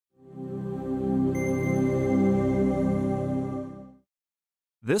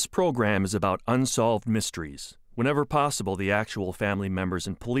This program is about unsolved mysteries. Whenever possible, the actual family members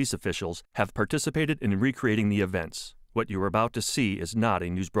and police officials have participated in recreating the events. What you are about to see is not a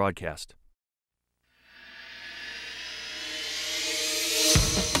news broadcast.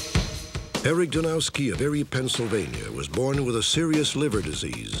 Eric Danowski of Erie, Pennsylvania, was born with a serious liver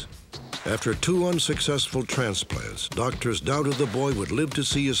disease. After 2 unsuccessful transplants, doctors doubted the boy would live to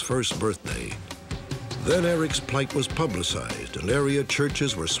see his first birthday. Then Eric's plight was publicized, and area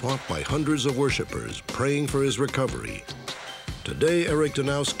churches were swamped by hundreds of worshipers praying for his recovery. Today, Eric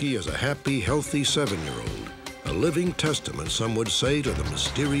Danowski is a happy, healthy 7-year-old, a living testament, some would say, to the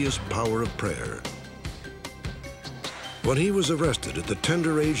mysterious power of prayer. When he was arrested at the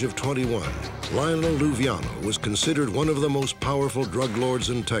tender age of 21, Lionel Luviano was considered one of the most powerful drug lords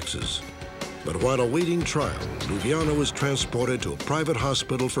in Texas. But while awaiting trial, Luviano was transported to a private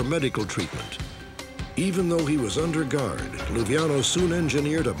hospital for medical treatment. Even though he was under guard, Luviano soon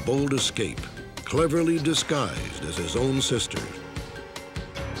engineered a bold escape, cleverly disguised as his own sister.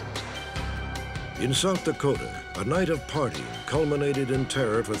 In South Dakota, a night of partying culminated in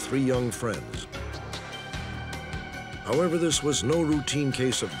terror for 3 young friends. However, this was no routine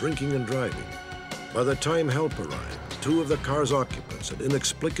case of drinking and driving. By the time help arrived, 2 of the car's occupants had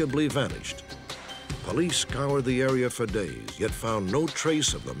inexplicably vanished. Police scoured the area for days, yet found no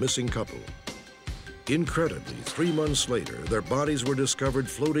trace of the missing couple. Incredibly, 3 months later, their bodies were discovered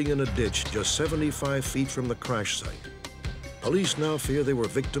floating in a ditch just 75 feet from the crash site. Police now fear they were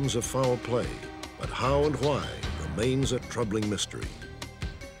victims of foul play, but how and why remains a troubling mystery.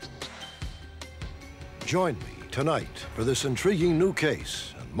 Join me tonight for this intriguing new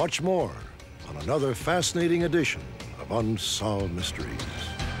case and much more on another fascinating edition of Unsolved Mysteries.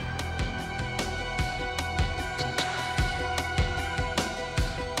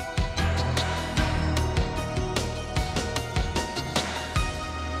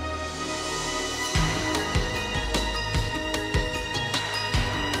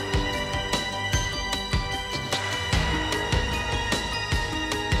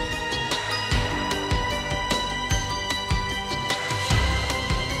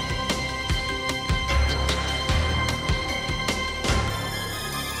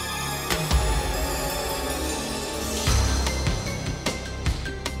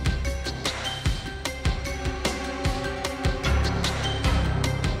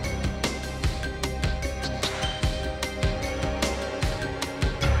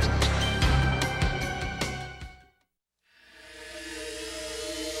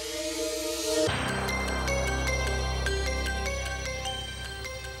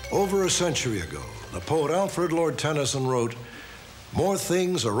 Over a century ago, the poet Alfred Lord Tennyson wrote, "More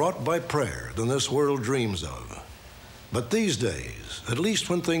things are wrought by prayer than this world dreams of." But these days, at least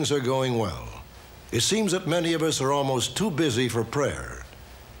when things are going well, it seems that many of us are almost too busy for prayer.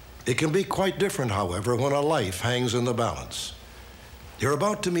 It can be quite different, however, when a life hangs in the balance. You're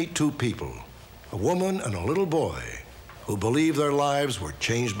about to meet 2 people, a woman and a little boy, who believe their lives were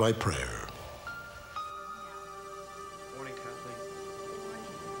changed by prayer.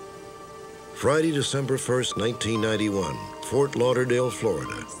 Friday, December 1st, 1991, Fort Lauderdale,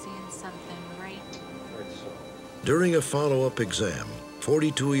 Florida. During a follow-up exam,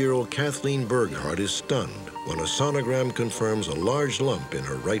 42-year-old Kathleen Berghardt is stunned when a sonogram confirms a large lump in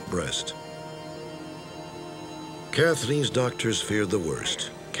her right breast. Kathleen's doctors feared the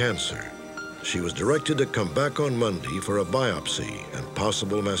worst, cancer. She was directed to come back on Monday for a biopsy and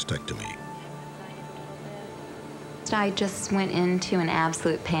possible mastectomy. I just went into an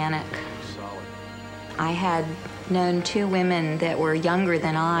absolute panic. I had known 2 women that were younger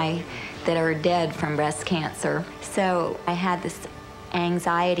than I that are dead from breast cancer. So I had this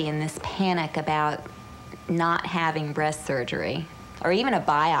anxiety and this panic about not having breast surgery or even a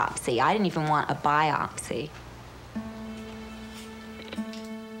biopsy. I didn't even want a biopsy.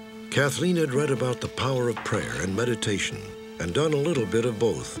 Kathleen had read about the power of prayer and meditation and done a little bit of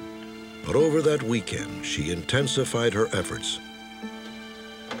both. But over that weekend, she intensified her efforts.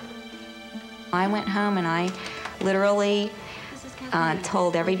 I went home and I literally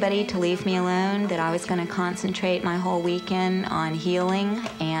told everybody to leave me alone, that I was going to concentrate my whole weekend on healing,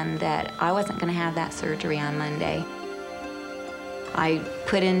 and that I wasn't going to have that surgery on Monday. I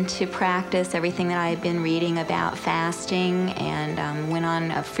put into practice everything that I had been reading about fasting, and went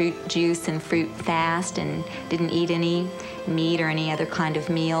on a fruit juice and fruit fast and didn't eat any meat or any other kind of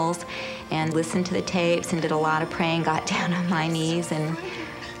meals, and listened to the tapes and did a lot of praying, got down on my knees and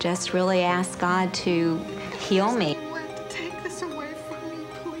just really asked God to heal me. Take this away from me,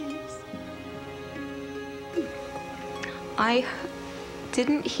 please. I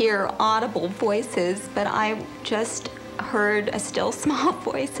didn't hear audible voices, but I just heard a still small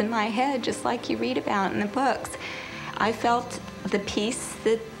voice in my head, just like you read about in the books. I felt the peace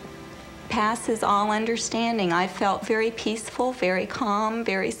that passes all understanding. I felt very peaceful, very calm,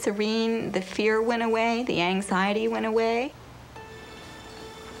 very serene. The fear went away, the anxiety went away.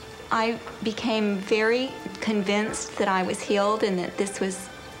 I became very convinced that I was healed and that this was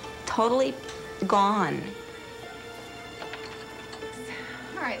totally gone.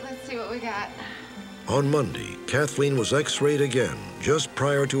 All right, let's see what we got. On Monday, Kathleen was x-rayed again, just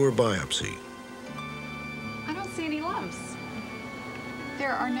prior to her biopsy. I don't see any lumps.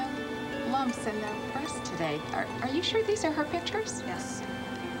 There are no lumps in the breast today. Are you sure these are her pictures? Yes.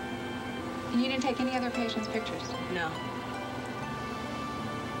 And you didn't take any other patient's pictures? No.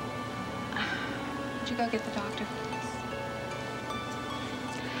 Would you go get the doctor?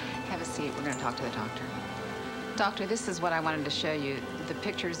 Have a seat. We're going to talk to the doctor. Doctor, this is what I wanted to show you. The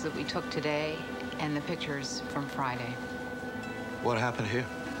pictures that we took today and the pictures from Friday. What happened here?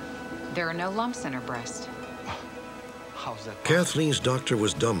 There are no lumps in her breast. How's that? Kathleen's doctor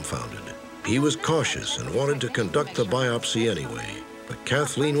was dumbfounded. He was cautious and wanted to conduct the biopsy anyway, but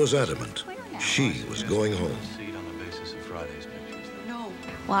Kathleen was adamant. She was going home.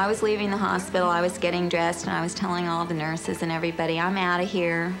 Well, I was leaving the hospital, I was getting dressed, and I was telling all the nurses and everybody, I'm out of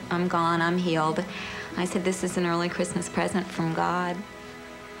here, I'm gone, I'm healed. I said, this is an early Christmas present from God.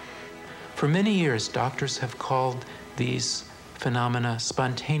 For many years, doctors have called these phenomena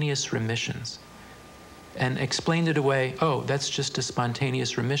spontaneous remissions and explained it away, oh, that's just a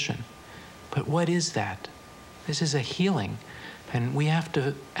spontaneous remission. But what is that? This is a healing, and we have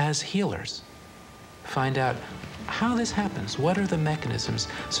to, as healers, find out how this happens. What are the mechanisms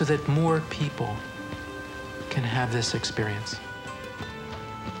so that more people can have this experience?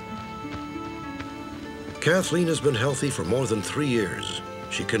 Kathleen has been healthy for more than 3 years.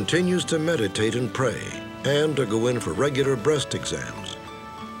 She continues to meditate and pray and to go in for regular breast exams.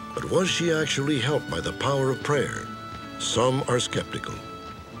 But was she actually helped by the power of prayer? Some are skeptical.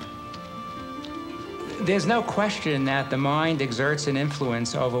 There's no question that the mind exerts an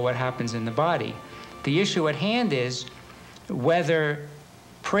influence over what happens in the body. The issue at hand is whether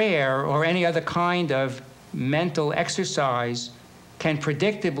prayer or any other kind of mental exercise can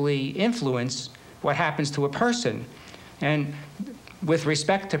predictably influence what happens to a person. And with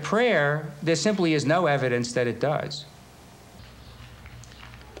respect to prayer, there simply is no evidence that it does.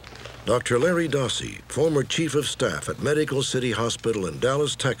 Dr. Larry Dossie, former chief of staff at Medical City Hospital in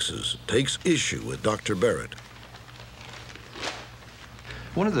Dallas, Texas, takes issue with Dr. Barrett.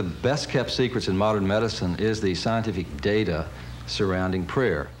 One of the best kept secrets in modern medicine is the scientific data surrounding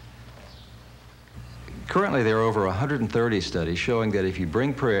prayer. Currently, there are over 130 studies showing that if you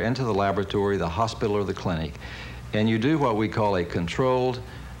bring prayer into the laboratory, the hospital, or the clinic, and you do what we call a controlled,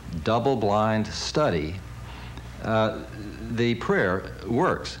 double-blind study, the prayer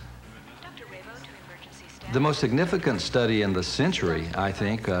works. The most significant study in the century, I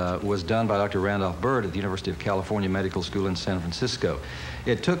think, was done by Dr. Randolph Bird at the University of California Medical School in San Francisco.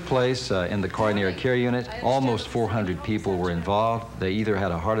 It took place in the coronary care unit. Almost 400 people were involved. They either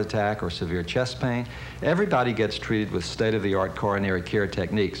had a heart attack or severe chest pain. Everybody gets treated with state-of-the-art coronary care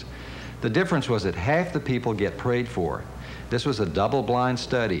techniques. The difference was that half the people get prayed for. This was a double-blind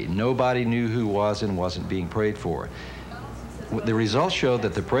study. Nobody knew who was and wasn't being prayed for. The results showed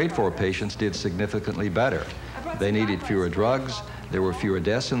that the prayed-for patients did significantly better. They needed fewer drugs, there were fewer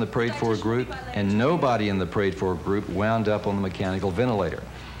deaths in the prayed-for group, and nobody in the prayed-for group wound up on the mechanical ventilator.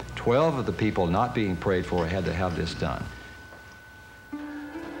 12 of the people not being prayed for had to have this done.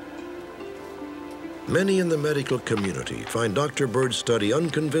 Many in the medical community find Dr. Bird's study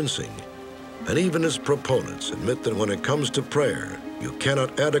unconvincing, and even his proponents admit that when it comes to prayer, you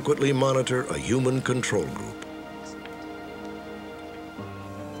cannot adequately monitor a human control group.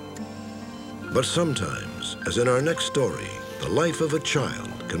 But sometimes, as in our next story, the life of a child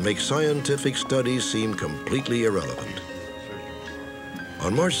can make scientific studies seem completely irrelevant.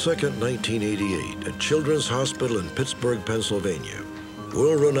 On March 2nd, 1988, at Children's Hospital in Pittsburgh, Pennsylvania,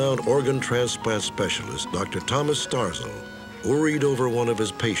 world-renowned organ transplant specialist Dr. Thomas Starzl worried over one of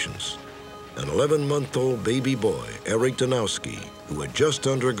his patients, an 11-month-old baby boy, Eric Danowski, who had just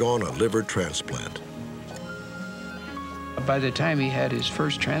undergone a liver transplant. By the time he had his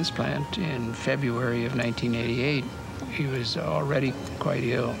first transplant in February of 1988, he was already quite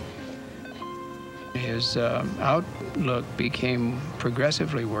ill. His outlook became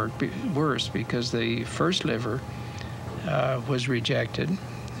progressively worse because the first liver was rejected,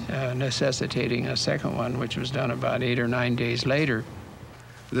 necessitating a second one, which was done about 8 or 9 days later.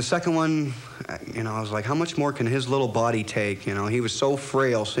 The second one, you know, I was like, how much more can his little body take? You know, he was so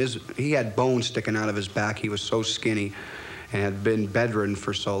frail. He had bones sticking out of his back. He was so skinny and had been bedridden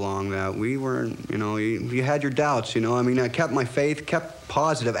for so long that we weren't, you know, you had your doubts, you know. I mean, I kept my faith, kept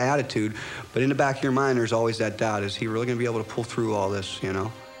positive attitude, but in the back of your mind, there's always that doubt. Is he really going to be able to pull through all this, you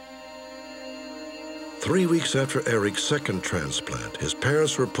know? 3 weeks after Eric's second transplant, his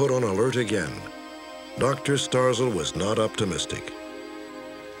parents were put on alert again. Dr. Starzl was not optimistic.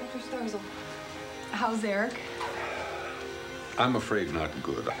 Dr. Starzl, how's Eric? I'm afraid not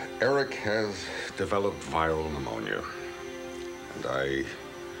good. Eric has developed viral pneumonia. And I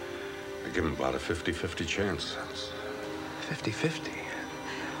give him about a 50-50 chance. 50-50?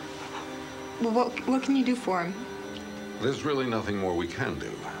 Well, what can you do for him? There's really nothing more we can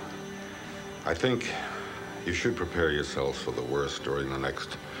do. I think you should prepare yourselves for the worst during the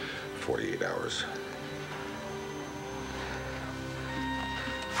next 48 hours.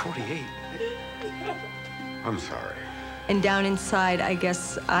 48? I'm sorry. And down inside, I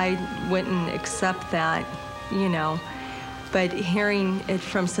guess I wouldn't accept that, you know. But hearing it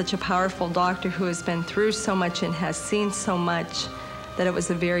from such a powerful doctor who has been through so much and has seen so much, that it was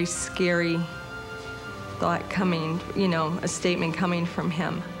a very scary thought coming, you know, a statement coming from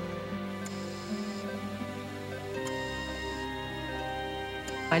him.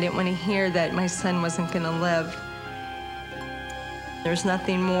 I didn't want to hear that my son wasn't going to live. There's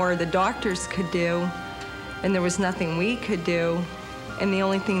nothing more the doctors could do, and there was nothing we could do, and the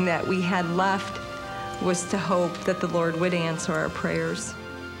only thing that we had left was to hope that the Lord would answer our prayers.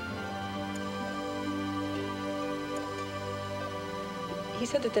 He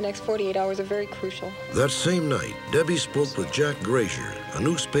said that the next 48 hours are very crucial. That same night, Debbie spoke with Jack Grazier, a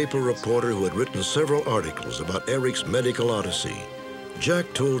newspaper reporter who had written several articles about Eric's medical odyssey.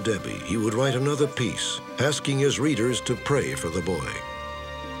 Jack told Debbie he would write another piece, asking his readers to pray for the boy.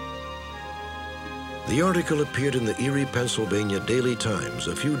 The article appeared in the Erie, Pennsylvania Daily Times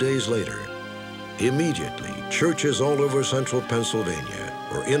a few days later. Immediately, churches all over central Pennsylvania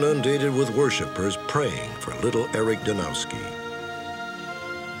were inundated with worshipers praying for little Eric Danowski.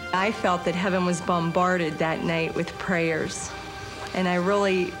 I felt that heaven was bombarded that night with prayers, and I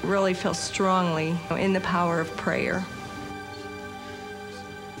really, really feel strongly in the power of prayer.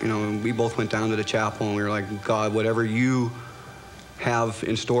 You know, we both went down to the chapel and we were like, God, whatever you have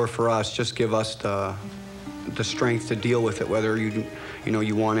in store for us, just give us the strength to deal with it, whether you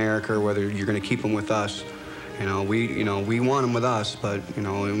want Eric or whether you're going to keep him with us. We want him with us, but,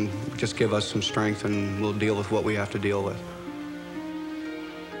 just give us some strength and we'll deal with what we have to deal with.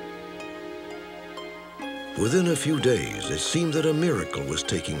 Within a few days, it seemed that a miracle was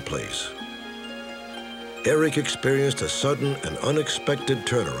taking place. Eric experienced a sudden and unexpected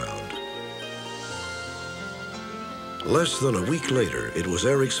turnaround. Less than a week later, it was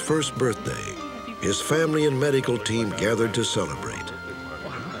Eric's first birthday. His family and medical team gathered to celebrate.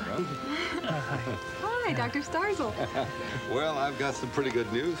 Hi, Dr. Starzl. Well, I've got some pretty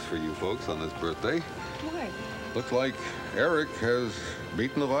good news for you folks on this birthday. What? Looks like Eric has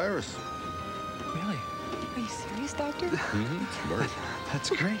beaten the virus. Really? Are you serious, Doctor? Very. That's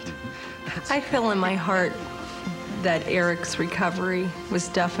great. I feel in my heart that Eric's recovery was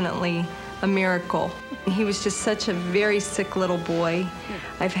definitely a miracle. He was just such a very sick little boy.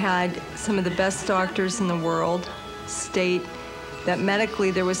 I've had some of the best doctors in the world state that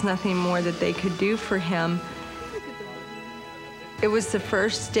medically there was nothing more that they could do for him. It was the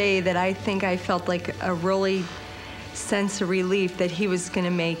first day that I think I felt like a really sense of relief that he was going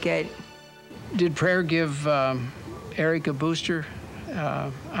to make it. Did prayer give Eric a booster?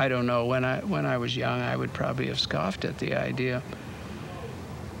 I don't know. When I was young, I would probably have scoffed at the idea.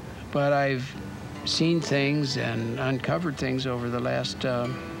 But I've seen things and uncovered things over the last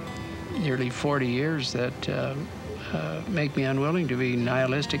nearly 40 years that make me unwilling to be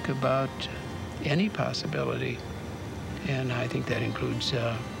nihilistic about any possibility. And I think that includes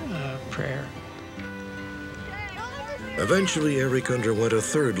prayer. Eventually, Eric underwent a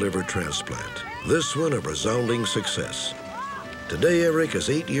third liver transplant, this one a resounding success. Today, Eric is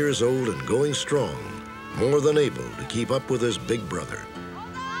 8 years old and going strong, more than able to keep up with his big brother.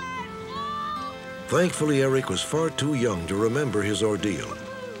 Thankfully, Eric was far too young to remember his ordeal.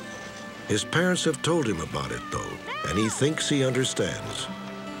 His parents have told him about it, though, and he thinks he understands.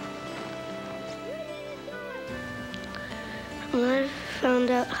 When I found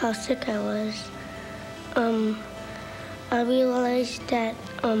out how sick I was, I realized that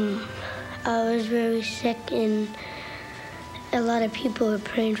I was very sick and a lot of people were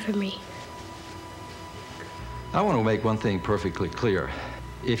praying for me. I want to make one thing perfectly clear.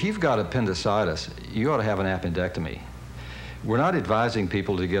 If you've got appendicitis, you ought to have an appendectomy. We're not advising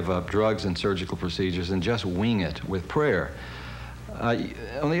people to give up drugs and surgical procedures and just wing it with prayer.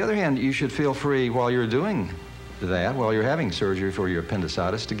 On the other hand, you should feel free while you're doing that, while you're having surgery for your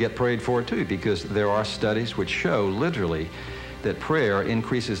appendicitis, to get prayed for too, because there are studies which show literally that prayer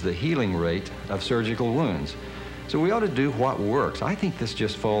increases the healing rate of surgical wounds. So we ought to do what works. I think this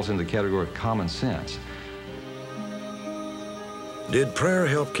just falls in the category of common sense. Did prayer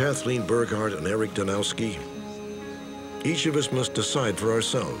help Kathleen Burghardt and Eric Danowski? Each of us must decide for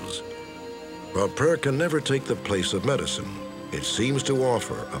ourselves. While prayer can never take the place of medicine, it seems to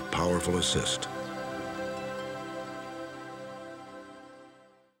offer a powerful assist.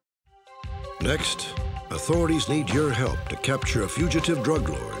 Next, authorities need your help to capture a fugitive drug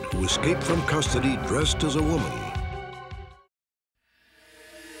lord who escaped from custody dressed as a woman.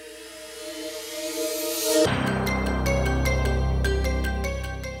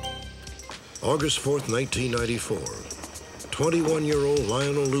 August 4th, 1994. 21-year-old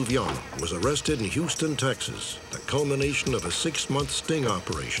Lionel Luviano was arrested in Houston, Texas, the culmination of a 6-month sting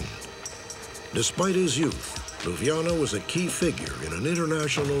operation. Despite his youth, Luviano was a key figure in an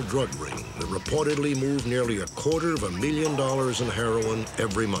international drug ring that reportedly moved nearly $250,000 in heroin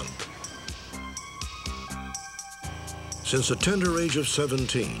every month. Since the tender age of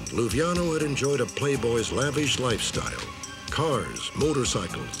 17, Luviano had enjoyed a playboy's lavish lifestyle: cars,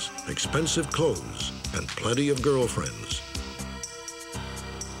 motorcycles, expensive clothes, and plenty of girlfriends.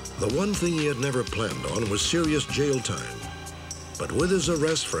 The one thing he had never planned on was serious jail time. But with his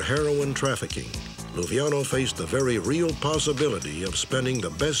arrest for heroin trafficking, Luviano faced the very real possibility of spending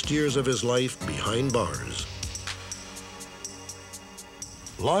the best years of his life behind bars.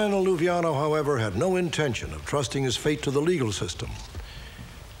 Lionel Luviano, however, had no intention of trusting his fate to the legal system.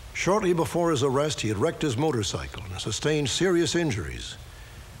 Shortly before his arrest, he had wrecked his motorcycle and sustained serious injuries.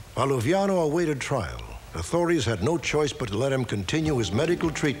 While Luviano awaited trial, authorities had no choice but to let him continue his medical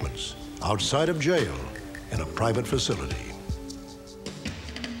treatments outside of jail in a private facility.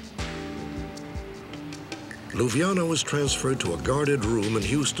 Luviano was transferred to a guarded room in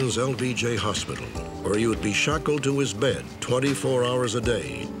Houston's LBJ hospital, where he would be shackled to his bed 24 hours a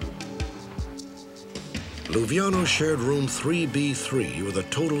day. Luviano shared room 3B3 with a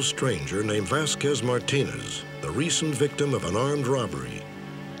total stranger named Vasquez Martinez, the recent victim of an armed robbery.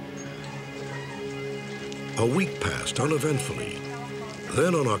 A week passed uneventfully.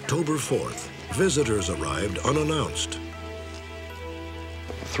 Then on October 4th, visitors arrived unannounced.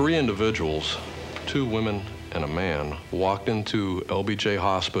 3 individuals, 2 women and a man, walked into LBJ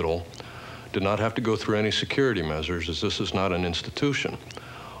Hospital, did not have to go through any security measures, as this is not an institution.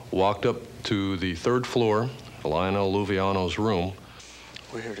 Walked up to the 3rd floor, Lionel Luviano's room.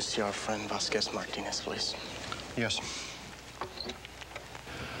 We're here to see our friend Vasquez Martinez, please. Yes.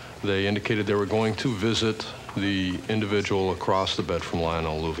 They indicated they were going to visit the individual across the bed from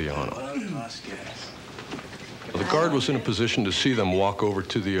Lionel Luviano. The guard was in a position to see them walk over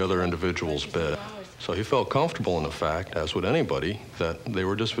to the other individual's bed. So he felt comfortable in the fact, as would anybody, that they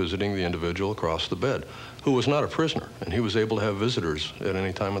were just visiting the individual across the bed, who was not a prisoner, and he was able to have visitors at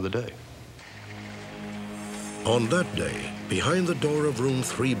any time of the day. On that day, behind the door of room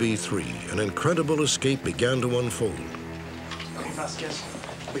 3B3, an incredible escape began to unfold. Hey, Vasquez,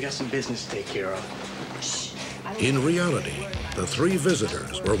 we got some business to take care of. In reality, the 3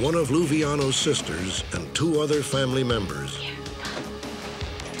 visitors were one of Luviano's sisters and 2 other family members.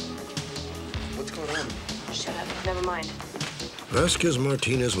 What's going on? Shut up. Never mind. Vasquez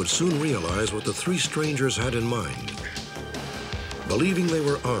Martinez would soon realize what the 3 strangers had in mind. Believing they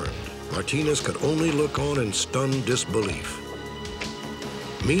were armed, Martinez could only look on in stunned disbelief.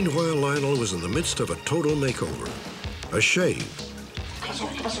 Meanwhile, Lionel was in the midst of a total makeover. A shave,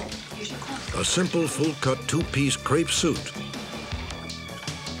 a simple full-cut 2-piece crepe suit,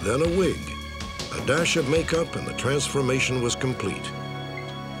 then a wig, a dash of makeup, and the transformation was complete.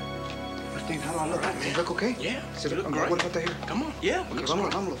 Christine, how do I look? You look okay? Yeah. What about the hair? Come on. Yeah. Okay,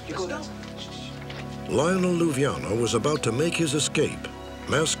 vamos. You go down. Lionel Luviano was about to make his escape,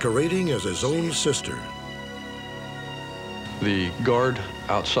 masquerading as his own sister. The guard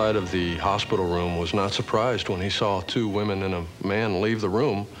outside of the hospital room was not surprised when he saw 2 women and a man leave the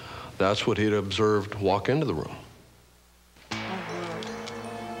room. That's what he'd observed walk into the room.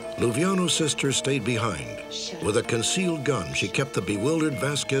 Luviano's sister stayed behind. With a concealed gun, she kept the bewildered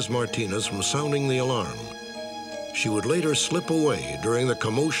Vasquez Martinez from sounding the alarm. She would later slip away during the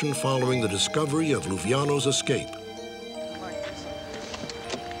commotion following the discovery of Luviano's escape.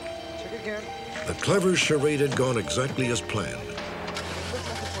 The clever charade had gone exactly as planned.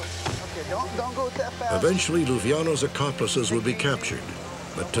 Eventually, Luviano's accomplices would be captured.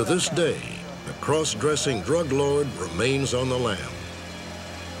 But to this day, the cross-dressing drug lord remains on the lam.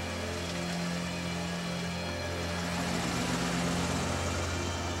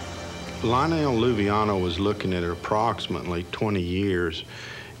 Lionel Luviano was looking at approximately 20 years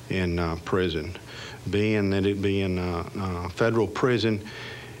in prison. Being that it being a federal prison,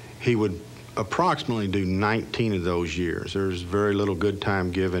 he would approximately do 19 of those years. There's very little good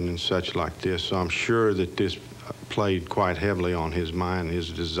time given and such like this, so I'm sure that this played quite heavily on his mind,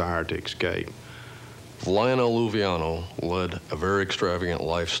 his desire to escape. Lionel Luviano led a very extravagant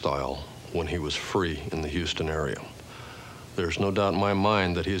lifestyle when he was free in the Houston area. There's no doubt in my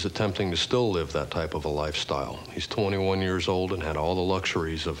mind that he is attempting to still live that type of a lifestyle. He's 21 years old and had all the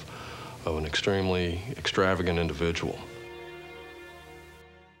luxuries of an extremely extravagant individual.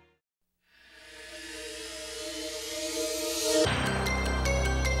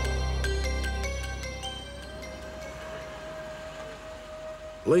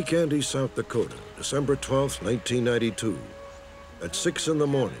 Lake Andes, South Dakota, December 12, 1992. At 6 in the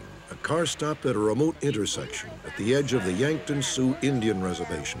morning, a car stopped at a remote intersection at the edge of the Yankton Sioux Indian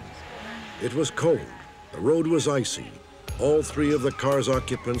Reservation. It was cold, the road was icy. All 3 of the car's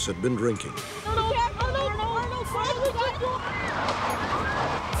occupants had been drinking.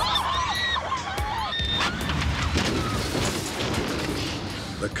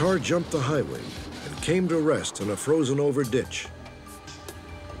 The car jumped the highway and came to rest in a frozen-over ditch.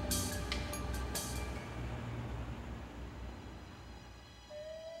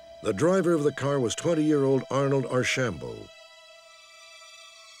 The driver of the car was 20-year-old Arnold Archambault.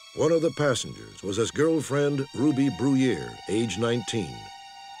 One of the passengers was his girlfriend, Ruby Bruyere, age 19.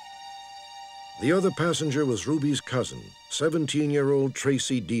 The other passenger was Ruby's cousin, 17-year-old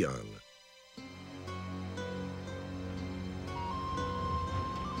Tracy Dion.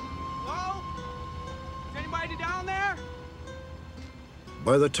 Hello? Is anybody down there?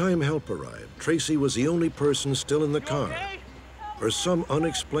 By the time help arrived, Tracy was the only person still in the car. Okay? For some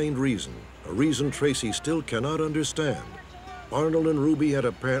unexplained reason, a reason Tracy still cannot understand, Arnold and Ruby had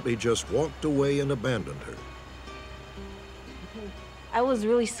apparently just walked away and abandoned her. I was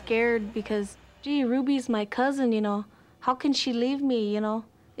really scared because, gee, Ruby's my cousin, you know. How can she leave me, you know?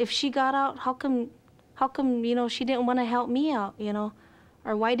 If she got out, how come, you know, she didn't want to help me out, you know?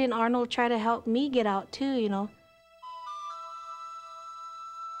 Or why didn't Arnold try to help me get out too, you know?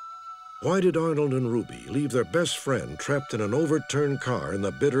 Why did Arnold and Ruby leave their best friend trapped in an overturned car in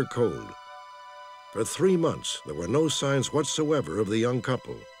the bitter cold? For 3 months, there were no signs whatsoever of the young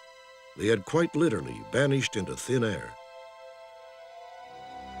couple. They had quite literally vanished into thin air.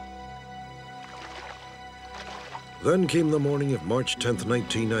 Then came the morning of March 10th,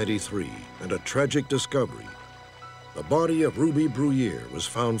 1993, and a tragic discovery. The body of Ruby Bruyere was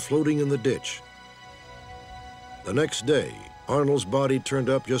found floating in the ditch. The next day, Arnold's body turned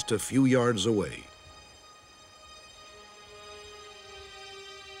up just a few yards away.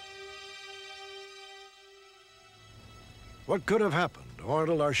 What could have happened to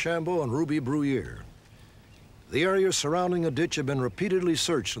Arnold Archambault and Ruby Bruyere? The area surrounding the ditch had been repeatedly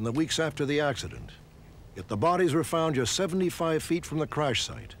searched in the weeks after the accident, yet the bodies were found just 75 feet from the crash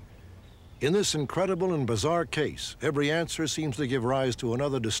site. In this incredible and bizarre case, every answer seems to give rise to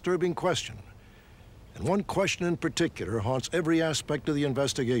another disturbing question. And one question in particular haunts every aspect of the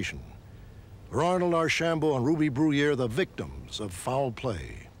investigation. Were Arnold Archambault and Ruby Bruyere the victims of foul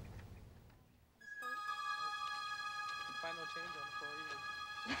play?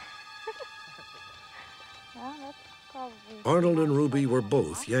 Arnold and Ruby were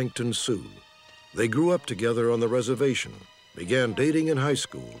both Yankton Sioux. They grew up together on the reservation, began dating in high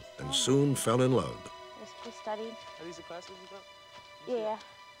school, and soon fell in love. We studied. Are these the classes you got? Yeah.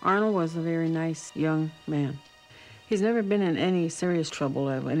 Arnold was a very nice young man. He's never been in any serious trouble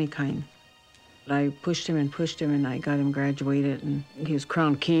of any kind. I pushed him, and I got him graduated, and he was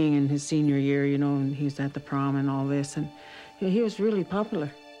crowned king in his senior year, you know, and he was at the prom and all this, and he was really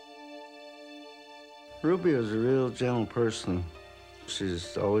popular. Ruby was a real gentle person.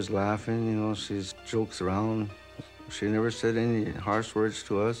 She's always laughing, you know, she jokes around. She never said any harsh words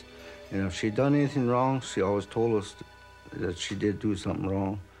to us. And if she'd done anything wrong, she always told us that she did do something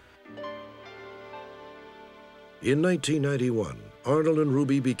wrong. In 1991, Arnold and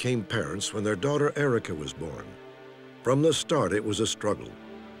Ruby became parents when their daughter Erica was born. From the start, it was a struggle.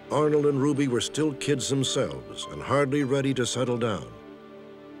 Arnold and Ruby were still kids themselves and hardly ready to settle down.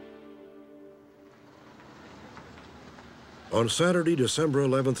 On Saturday, December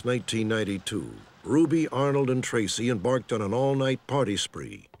 11th, 1992, Ruby, Arnold, and Tracy embarked on an all-night party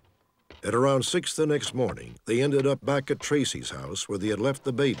spree. At around 6 the next morning, they ended up back at Tracy's house where they had left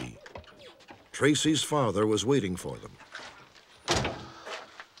the baby. Tracy's father was waiting for them.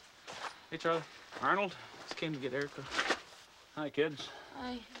 Hey, Charlie. Arnold. Just came to get Erica. Hi, kids.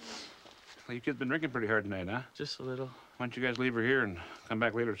 Hi. Well, you kids been drinking pretty hard tonight, huh? Just a little. Why don't you guys leave her here and come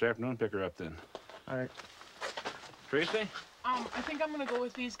back later this afternoon and pick her up then? All right. Tracy? I think I'm gonna go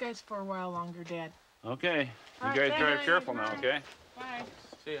with these guys for a while longer, Dad. Okay. All You right, guys drive bye. careful now, Bye. okay? Bye.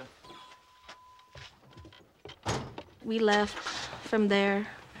 See ya. We left from there,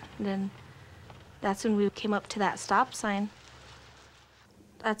 and then that's when we came up to that stop sign.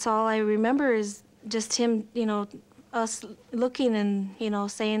 That's all I remember is just him, you know, us looking and, you know,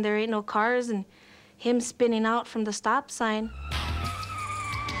 saying there ain't no cars, and him spinning out from the stop sign.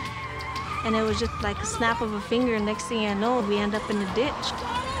 And it was just like a snap of a finger, and next thing I know, we end up in a ditch.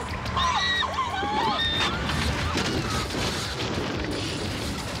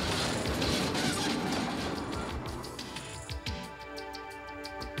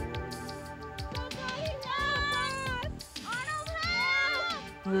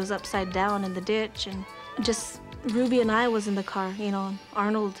 He was upside down in the ditch, and just Ruby and I was in the car, you know, and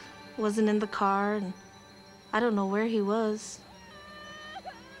Arnold wasn't in the car, and I don't know where he was.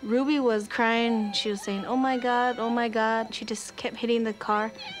 Ruby was crying. She was saying, oh my God, oh my God. She just kept hitting the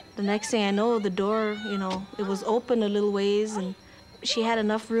car. The next thing I know, the door, you know, it was open a little ways, and she had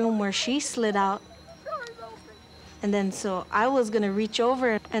enough room where she slid out. And then so I was gonna reach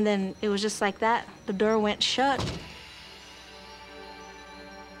over, and then it was just like that. The door went shut.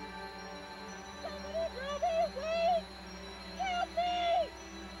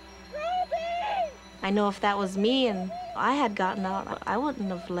 I know if that was me and I had gotten out, I wouldn't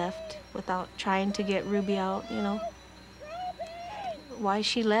have left without trying to get Ruby out, you know. Why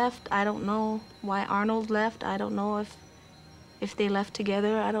she left, I don't know. Why Arnold left, I don't know. If they left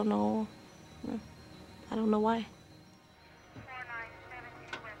together, I don't know. I don't know why.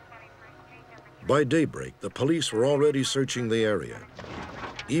 By daybreak, the police were already searching the area.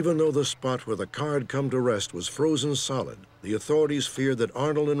 Even though the spot where the car had come to rest was frozen solid, the authorities feared that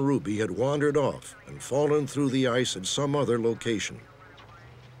Arnold and Ruby had wandered off and fallen through the ice at some other location.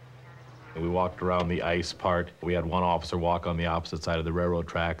 We walked around the ice part. We had one officer walk on the opposite side of the railroad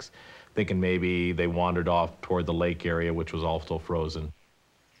tracks, thinking maybe they wandered off toward the lake area, which was also frozen.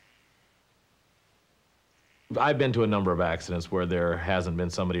 I've been to a number of accidents where there hasn't been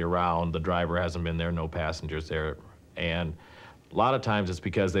somebody around, the driver hasn't been there, no passengers there, and a lot of times it's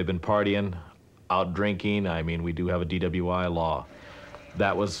because they've been partying, out drinking. I mean, we do have a DWI law.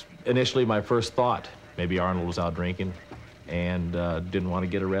 That was initially my first thought. Maybe Arnold was out drinking and didn't want to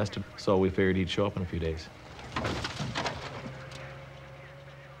get arrested, so we figured he'd show up in a few days.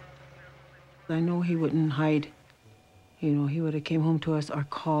 I know he wouldn't hide. You know, he would have came home to us or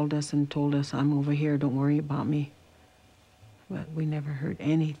called us and told us, I'm over here, don't worry about me. But we never heard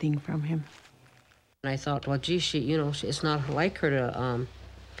anything from him. And I thought, well, gee, it's not like her to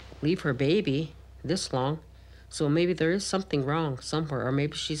leave her baby this long. So maybe there is something wrong somewhere, or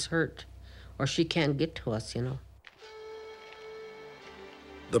maybe she's hurt, or she can't get to us, you know.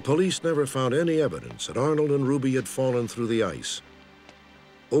 The police never found any evidence that Arnold and Ruby had fallen through the ice.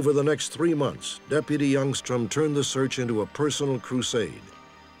 Over the next 3 months, Deputy Youngstrom turned the search into a personal crusade.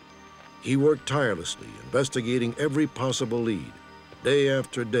 He worked tirelessly, investigating every possible lead. Day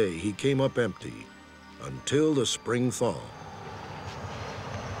after day, he came up empty, until the spring thaw.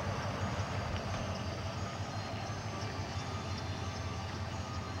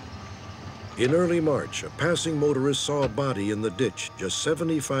 In early March, a passing motorist saw a body in the ditch just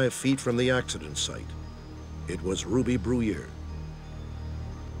 75 feet from the accident site. It was Ruby Bruyere.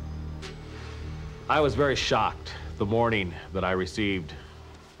 I was very shocked the morning that I received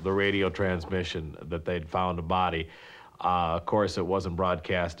the radio transmission that they'd found a body. Of course, it wasn't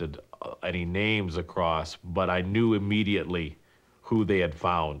broadcasted any names across, but I knew immediately who they had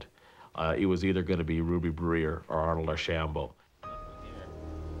found. It was either going to be Ruby Bruyere or Arnold Archambault.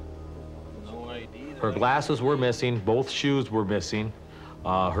 Her glasses were missing, both shoes were missing.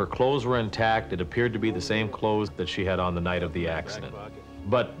 Her clothes were intact. It appeared to be the same clothes that she had on the night of the accident.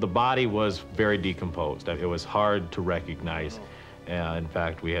 But the body was very decomposed. It was hard to recognize. In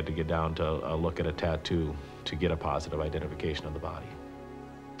fact, we had to get down to look at a tattoo to get a positive identification of the body.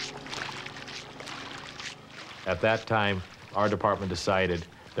 At that time, our department decided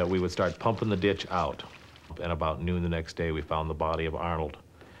that we would start pumping the ditch out. And about noon the next day, we found the body of Arnold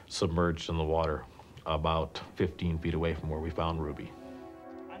submerged in the water about 15 feet away from where we found Ruby.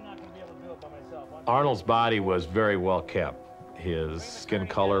 Arnold's body was very well kept. His skin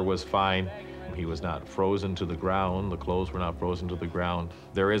color was fine. He was not frozen to the ground. The clothes were not frozen to the ground.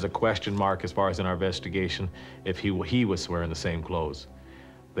 There is a question mark as far as in our investigation if he was wearing the same clothes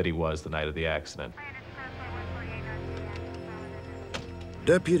that he was the night of the accident.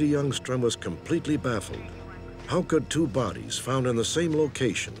 Deputy Youngstrom was completely baffled. How could two bodies found in the same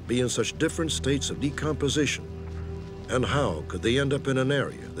location be in such different states of decomposition? And how could they end up in an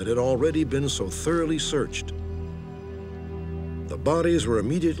area that had already been so thoroughly searched? The bodies were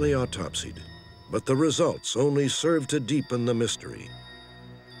immediately autopsied, but the results only served to deepen the mystery.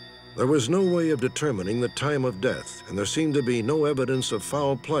 There was no way of determining the time of death, and there seemed to be no evidence of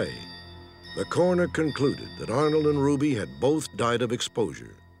foul play. The coroner concluded that Arnold and Ruby had both died of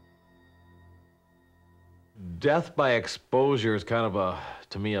exposure. Death by exposure is kind of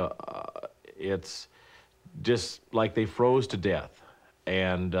to me, it's just like they froze to death.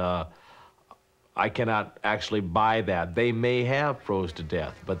 And I cannot actually buy that. They may have froze to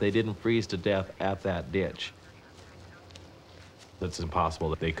death, but they didn't freeze to death at that ditch. It's impossible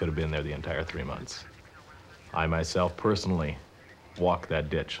that they could have been there the entire 3 months. I myself personally walked that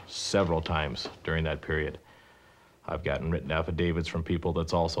ditch several times during that period. I've gotten written affidavits from people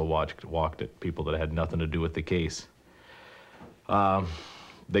that's also walked it, people that had nothing to do with the case.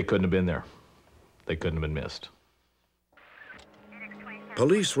 They couldn't have been there. They couldn't have been missed.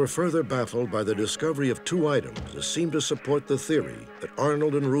 Police were further baffled by the discovery of two items that seemed to support the theory that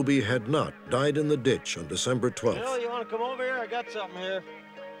Arnold and Ruby had not died in the ditch on December 12th. Bill, you want to come over here? I got something here.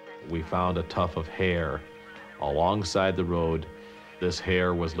 We found a tuft of hair alongside the road. This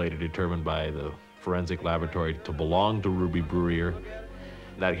hair was later determined by the forensic laboratory to belong to Ruby Breuer.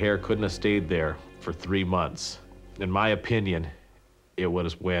 That hair couldn't have stayed there for 3 months. In my opinion, it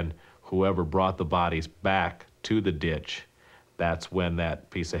was when whoever brought the bodies back to the ditch, that's when that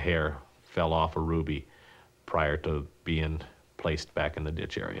piece of hair fell off of Ruby prior to being placed back in the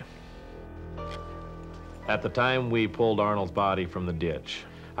ditch area. At the time we pulled Arnold's body from the ditch,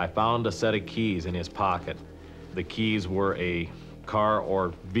 I found a set of keys in his pocket. The keys were a car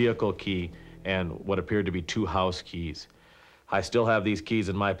or vehicle key and what appeared to be 2 house keys. I still have these keys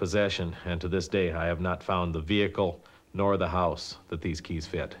in my possession, and to this day I have not found the vehicle nor the house that these keys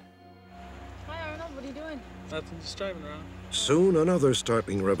fit. Hi, Arnold. What are you doing? Nothing, just driving around. Soon, another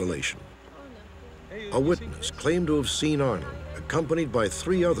startling revelation. A witness claimed to have seen Arnold, accompanied by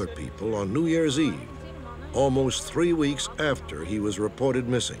 3 other people on New Year's Eve, almost 3 weeks after he was reported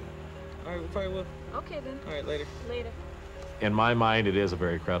missing. All right, we probably will. Okay, then. All right, later. Later. In my mind, it is a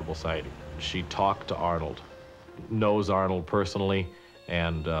very credible sighting. She talked to Arnold, knows Arnold personally,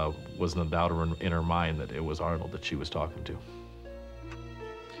 and was no doubt in her mind that it was Arnold that she was talking to.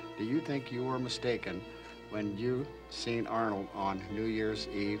 Do you think you were mistaken when you seen Arnold on New Year's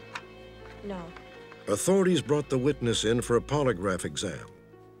Eve? No. Authorities brought the witness in for a polygraph exam.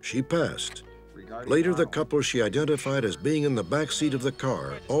 She passed. Later, the couple she identified as being in the back seat of the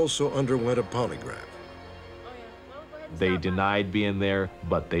car also underwent a polygraph. They denied being there,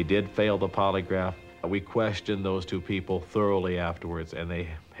 but they did fail the polygraph. We questioned those 2 people thoroughly afterwards, and they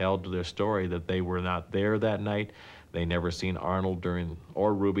held to their story that they were not there that night. They never seen Arnold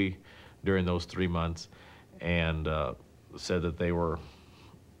or Ruby during those 3 months, and said that they were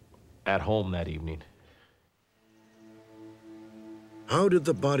at home that evening. How did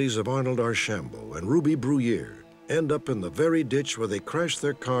the bodies of Arnold Archambault and Ruby Breuer end up in the very ditch where they crashed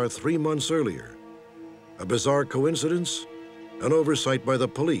their car 3 months earlier? A bizarre coincidence? An oversight by the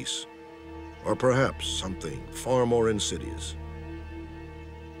police? Or perhaps something far more insidious?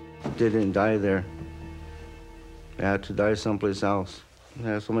 They didn't die there. They had to die someplace else.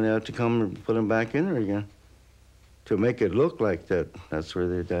 Somebody had to come and put them back in there again to make it look like that's where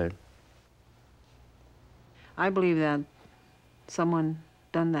they died. I believe that someone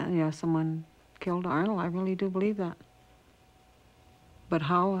done that. Yeah, someone killed Arnold. I really do believe that. But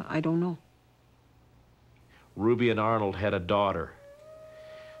how, I don't know. Ruby and Arnold had a daughter.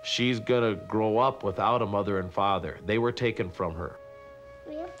 She's gonna grow up without a mother and father. They were taken from her.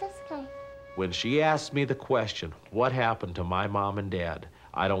 We have this guy. When she asked me the question, what happened to my mom and dad,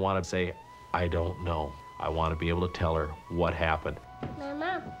 I don't want to say, I don't know. I want to be able to tell her what happened. My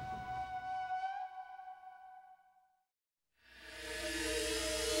mom.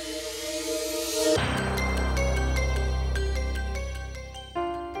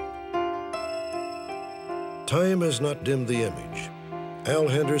 Time has not dimmed the image. Al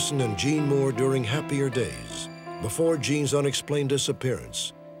Henderson and Jean Moore during happier days, before Jean's unexplained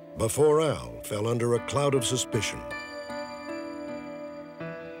disappearance, before Al fell under a cloud of suspicion.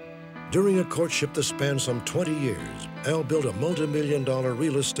 During a courtship that spanned some 20 years, Al built a multi-million-dollar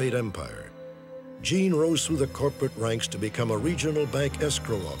real estate empire. Jean rose through the corporate ranks to become a regional bank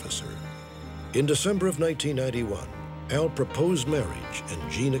escrow officer. In December of 1991, Al proposed marriage and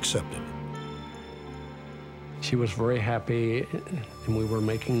Jean accepted. She was very happy, and we were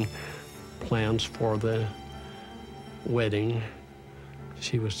making plans for the wedding.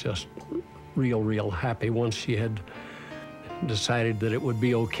 She was just real happy. Once she had decided that it would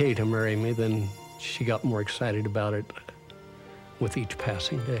be okay to marry me, then she got more excited about it with each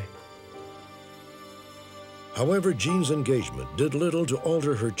passing day. However, Jean's engagement did little to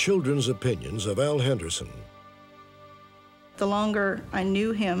alter her children's opinions of Al Henderson. The longer I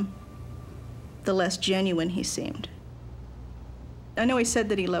knew him, the less genuine he seemed. I know he said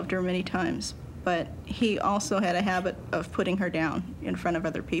that he loved her many times, but he also had a habit of putting her down in front of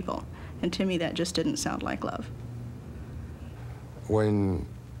other people. And to me, that just didn't sound like love. When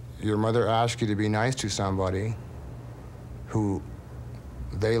your mother asks you to be nice to somebody who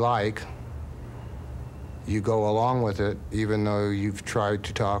they like, you go along with it, even though you've tried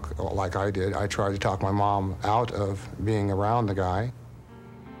to talk, like I did. I tried to talk my mom out of being around the guy.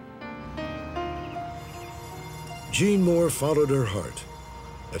 Jean Moore followed her heart.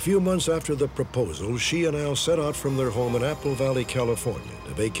 A few months after the proposal, she and Al set out from their home in Apple Valley, California,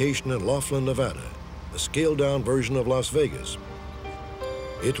 to vacation in Laughlin, Nevada, a scaled-down version of Las Vegas.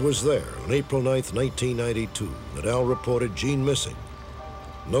 It was there on April 9th, 1992, that Al reported Jean missing.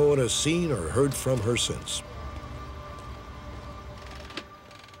 No one has seen or heard from her since.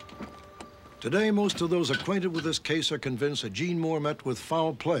 Today, most of those acquainted with this case are convinced that Jean Moore met with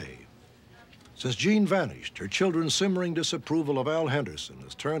foul play. Since Jean vanished, her children's simmering disapproval of Al Henderson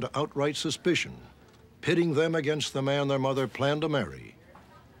has turned to outright suspicion, pitting them against the man their mother planned to marry.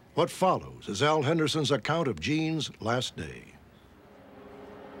 What follows is Al Henderson's account of Jean's last day.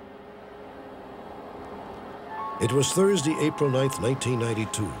 It was Thursday, April 9th,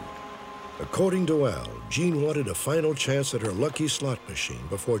 1992. According to Al, Jean wanted a final chance at her lucky slot machine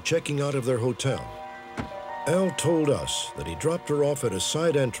before checking out of their hotel. Al told us that he dropped her off at a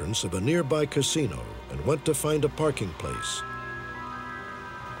side entrance of a nearby casino and went to find a parking place.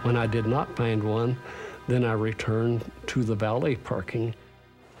 When I did not find one, then I returned to the valet parking.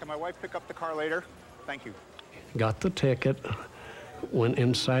 Can my wife pick up the car later? Thank you. Got the ticket, went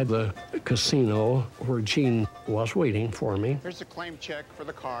inside the casino where Jean was waiting for me. Here's a claim check for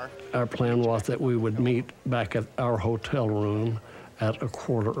the car. Our plan was that we would meet back at our hotel room at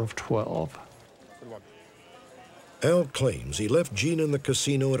 11:45. Al claims he left Jean in the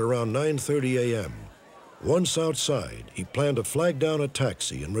casino at around 9:30 a.m. Once outside, he planned to flag down a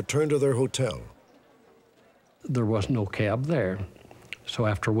taxi and return to their hotel. There was no cab there. So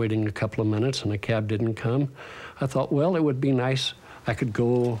after waiting a couple of minutes and a cab didn't come, I thought, well, it would be nice. I could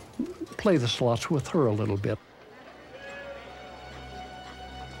go play the slots with her a little bit.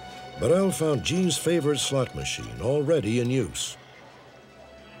 But Al found Jean's favorite slot machine already in use.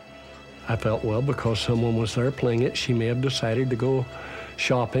 I felt, well, because someone was there playing it, she may have decided to go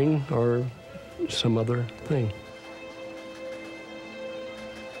shopping or some other thing.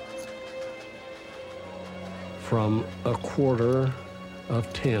 From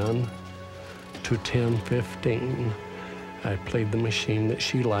 9:45 to 10:15, I played the machine that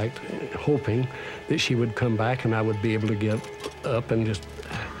she liked, hoping that she would come back and I would be able to get up and just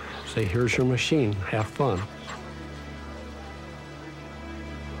say, here's your machine, have fun.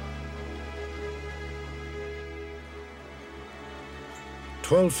 At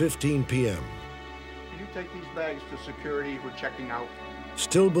 12:15 p.m. Can you take these bags to security? We're checking out.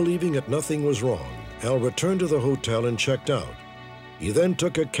 Still believing that nothing was wrong, Al returned to the hotel and checked out. He then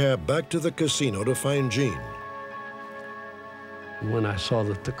took a cab back to the casino to find Jean. When I saw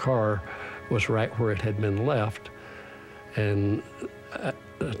that the car was right where it had been left, and I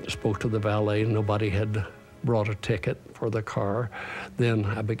spoke to the valet, nobody had brought a ticket for the car, then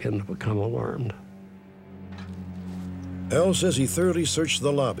I began to become alarmed. Al says he thoroughly searched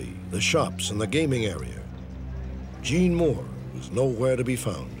the lobby, the shops, and the gaming area. Jean Moore was nowhere to be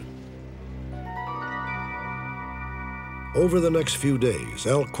found. Over the next few days,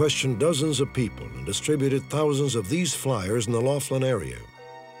 Al questioned dozens of people and distributed thousands of these flyers in the Laughlin area.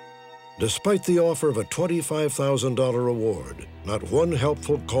 Despite the offer of a $25,000 reward, not one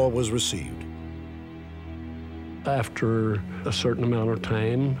helpful call was received. After a certain amount of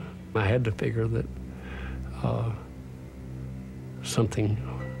time, I had to figure that something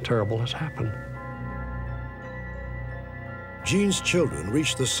terrible has happened. Jean's children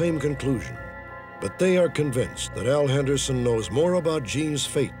reached the same conclusion, but they are convinced that Al Henderson knows more about Jean's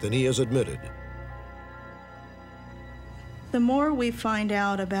fate than he has admitted. The more we find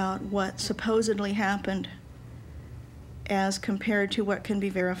out about what supposedly happened as compared to what can be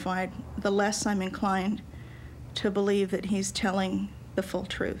verified, the less I'm inclined to believe that he's telling the full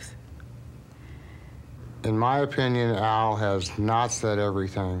truth. In my opinion, Al has not said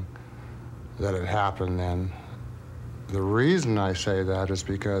everything that had happened then. The reason I say that is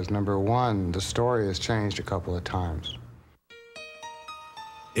because, number one, the story has changed a couple of times.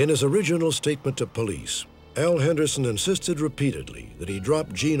 In his original statement to police, Al Henderson insisted repeatedly that he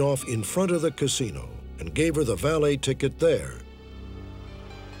dropped Jean off in front of the casino and gave her the valet ticket there.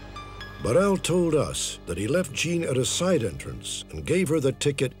 But Al told us that he left Jean at a side entrance and gave her the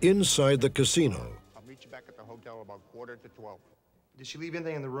ticket inside the casino. I'll meet you back at the hotel about 11:45. Did she leave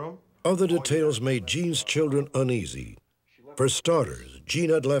anything in the room? Other details made Jean's children uneasy. For starters, Jean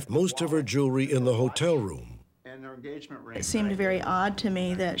had left most of her jewelry in the hotel room. And her engagement ring. It seemed very odd to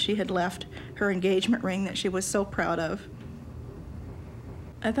me that she had left her engagement ring that she was so proud of.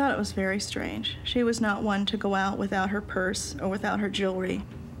 I thought it was very strange. She was not one to go out without her purse or without her jewelry.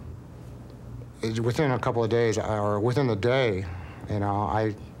 Within a couple of days, or within a day, you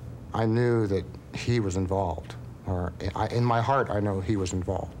know, I knew that he was involved. Or in my heart, I know he was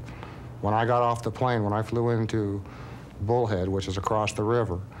involved. When I got off the plane, when I flew into Bullhead, which is across the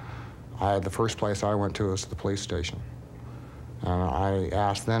river, the first place I went to was the police station. And I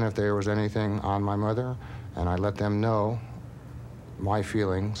asked them if there was anything on my mother, and I let them know my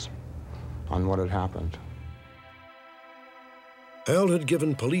feelings on what had happened. Al had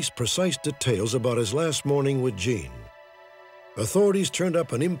given police precise details about his last morning with Jean. Authorities turned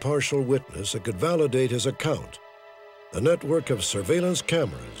up an impartial witness that could validate his account. A network of surveillance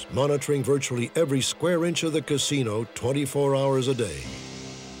cameras monitoring virtually every square inch of the casino 24 hours a day.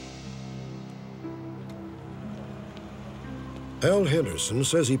 Al Henderson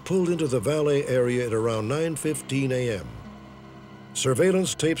says he pulled into the valet area at around 9:15 a.m.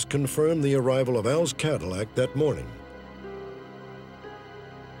 Surveillance tapes confirmed the arrival of Al's Cadillac that morning.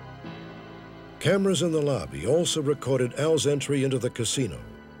 Cameras in the lobby also recorded Al's entry into the casino.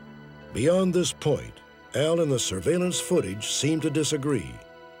 Beyond this point, Al and the surveillance footage seemed to disagree.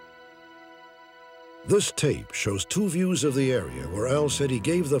 This tape shows two views of the area where Al said he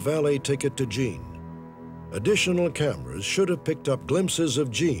gave the valet ticket to Jean. Additional cameras should have picked up glimpses of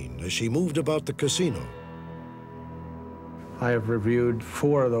Jean as she moved about the casino. I have reviewed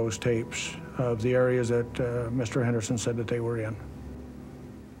 4 of those tapes of the areas that Mr. Henderson said that they were in.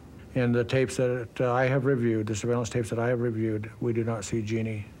 In the tapes that I have reviewed, the surveillance tapes that I have reviewed, we do not see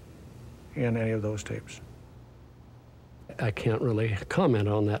Jeannie in any of those tapes. I can't really comment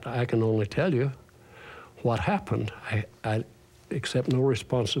on that. I can only tell you what happened. I accept no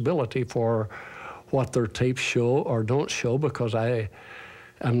responsibility for what their tapes show or don't show because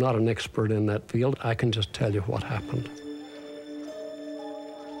I'm not an expert in that field. I can just tell you what happened.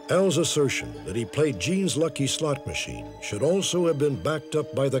 Al's assertion that he played Jean's lucky slot machine should also have been backed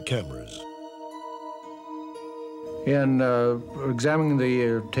up by the cameras. In examining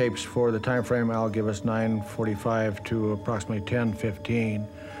the tapes for the time frame, Al gave us 9:45 to approximately 10:15.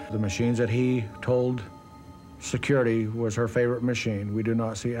 The machines that he told security was her favorite machine. We do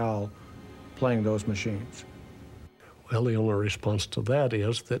not see Al playing those machines. Well, the only response to that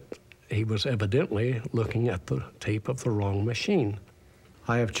is that he was evidently looking at the tape of the wrong machine.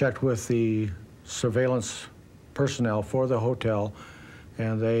 I have checked with the surveillance personnel for the hotel,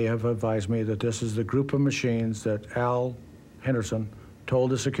 and they have advised me that this is the group of machines that Al Henderson told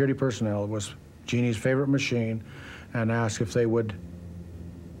the security personnel was Jeannie's favorite machine and asked if they would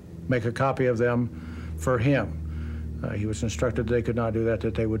make a copy of them for him. He was instructed they could not do that,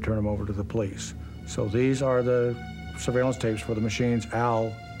 that they would turn him over to the police. So these are the surveillance tapes for the machines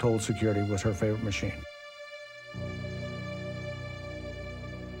Al told security was her favorite machine.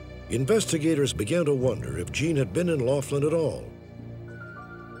 Investigators began to wonder if Jean had been in Laughlin at all.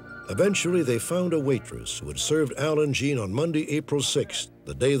 Eventually, they found a waitress who had served Al and Jean on Monday, April 6th,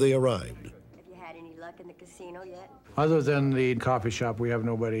 the day they arrived. Have you had any luck in the casino yet? Other than the coffee shop, we have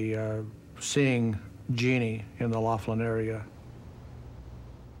nobody seeing Jeannie in the Laughlin area.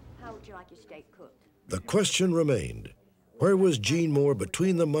 How would you like your steak cooked? The question remained, where was Jean Moore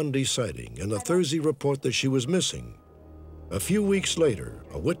between the Monday sighting and the Thursday report that she was missing? A few weeks later,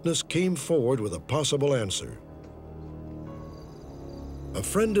 a witness came forward with a possible answer. A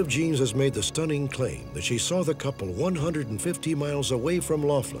friend of Jean's has made the stunning claim that she saw the couple 150 miles away from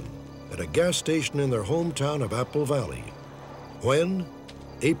Laughlin at a gas station in their hometown of Apple Valley. When?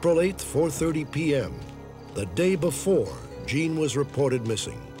 April 8th, 4:30 p.m., the day before Jean was reported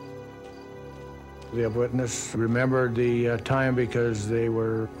missing. The witness remembered the time because they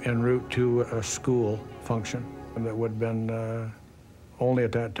were en route to a school function that would have been only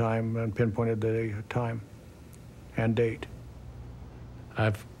at that time, and pinpointed the time and date.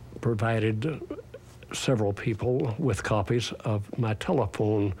 I've provided several people with copies of my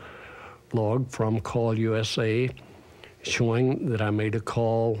telephone log from Call USA showing that I made a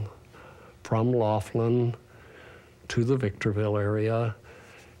call from Laughlin to the Victorville area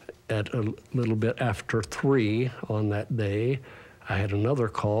at a little bit after 3 on that day. I had another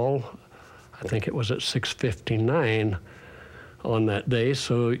call, I think it was at 6:59 on that day,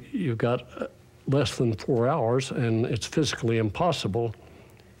 so you've got less than 4 hours, and it's physically impossible,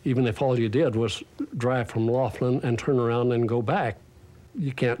 even if all you did was drive from Laughlin and turn around and go back.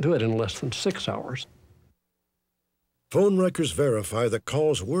 You can't do it in less than 6 hours. Phone records verify that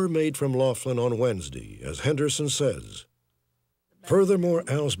calls were made from Laughlin on Wednesday, as Henderson says. Furthermore,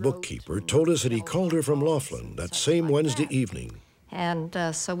 Al's bookkeeper told us that he called her from Laughlin that same Wednesday evening. And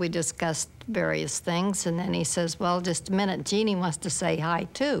so we discussed various things, and then he says, well, just a minute, Jeannie wants to say hi,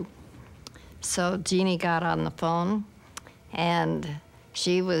 too. So Jeannie got on the phone, and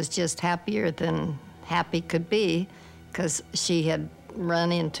she was just happier than happy could be, because she had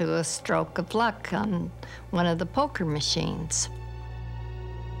run into a stroke of luck on one of the poker machines.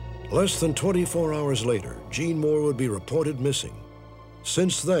 Less than 24 hours later, Jean Moore would be reported missing.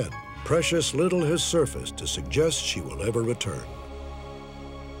 Since then, precious little has surfaced to suggest she will ever return.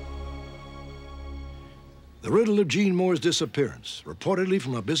 The riddle of Jean Moore's disappearance, reportedly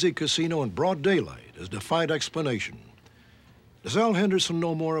from a busy casino in broad daylight, has defied explanation. Does Al Henderson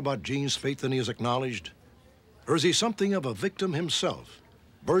know more about Jean's fate than he has acknowledged? Or is he something of a victim himself,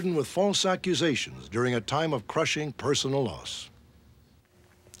 burdened with false accusations during a time of crushing personal loss?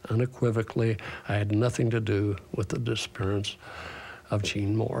 Unequivocally, I had nothing to do with the disappearance of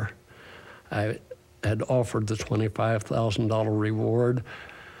Jean Moore. I had offered the $25,000 reward.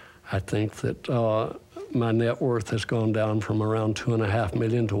 I think that my net worth has gone down from around $2.5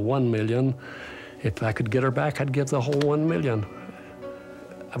 million to $1 million. If I could get her back, I'd give the whole $1 million.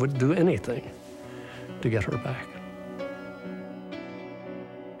 I would do anything to get her back.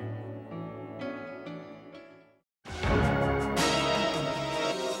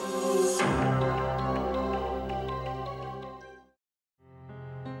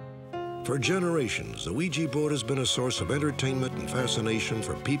 For generations, the Ouija board has been a source of entertainment and fascination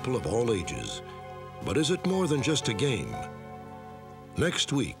for people of all ages. But is it more than just a game?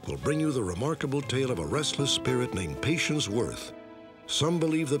 Next week, we'll bring you the remarkable tale of a restless spirit named Patience Worth. Some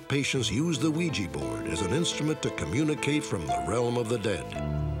believe that Patience used the Ouija board as an instrument to communicate from the realm of the dead.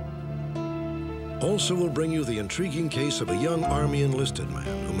 Also, we'll bring you the intriguing case of a young Army enlisted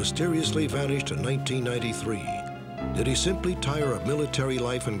man who mysteriously vanished in 1993. Did he simply tire of military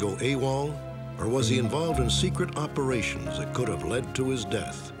life and go AWOL? Or was he involved in secret operations that could have led to his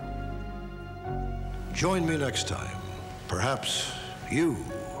death? Join me next time. Perhaps you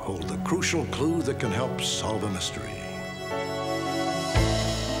hold the crucial clue that can help solve a mystery.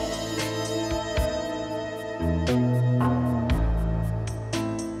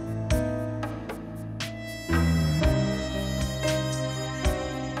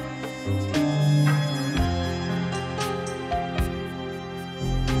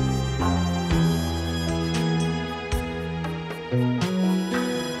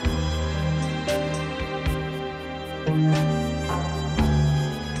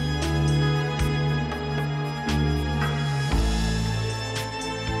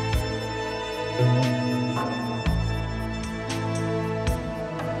 Thank you.